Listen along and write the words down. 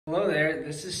Hello there,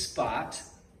 this is Spot,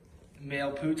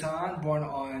 male Pooton, born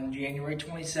on January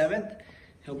 27th.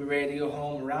 He'll be ready to go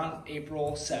home around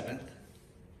April 7th.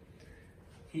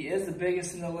 He is the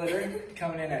biggest in the litter,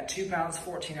 coming in at 2 pounds,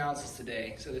 14 ounces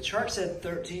today. So the chart said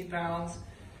 13 pounds.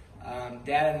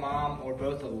 Dad and mom were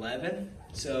both 11,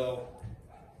 so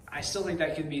I still think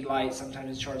that could be light.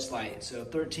 Sometimes the chart's light. So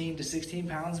 13 to 16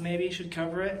 pounds maybe should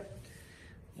cover it.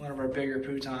 One of our bigger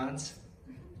Pootons.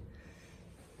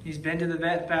 He's been to the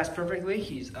vet, passed perfectly.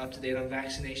 He's up to date on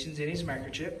vaccinations and he's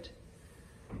microchipped.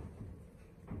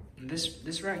 And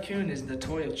this raccoon is the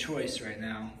toy of choice right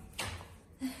now.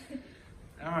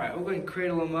 All right, we'll go ahead and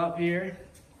cradle him up here.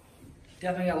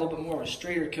 Definitely got a little bit more of a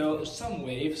straighter coat. There's some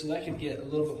wave, so that could get a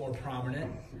little bit more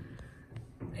prominent.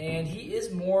 And he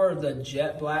is more of the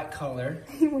jet black color.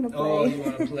 You want to play? Oh, you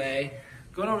want to play.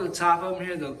 Going over the top of him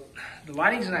here, the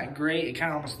lighting's not great. It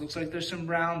kind of almost looks like there's some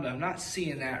brown, but I'm not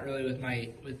seeing that really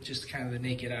with just kind of the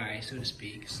naked eye, so to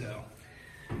speak. So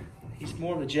he's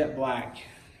more of a jet black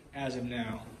as of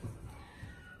now.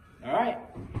 All right,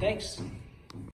 thanks.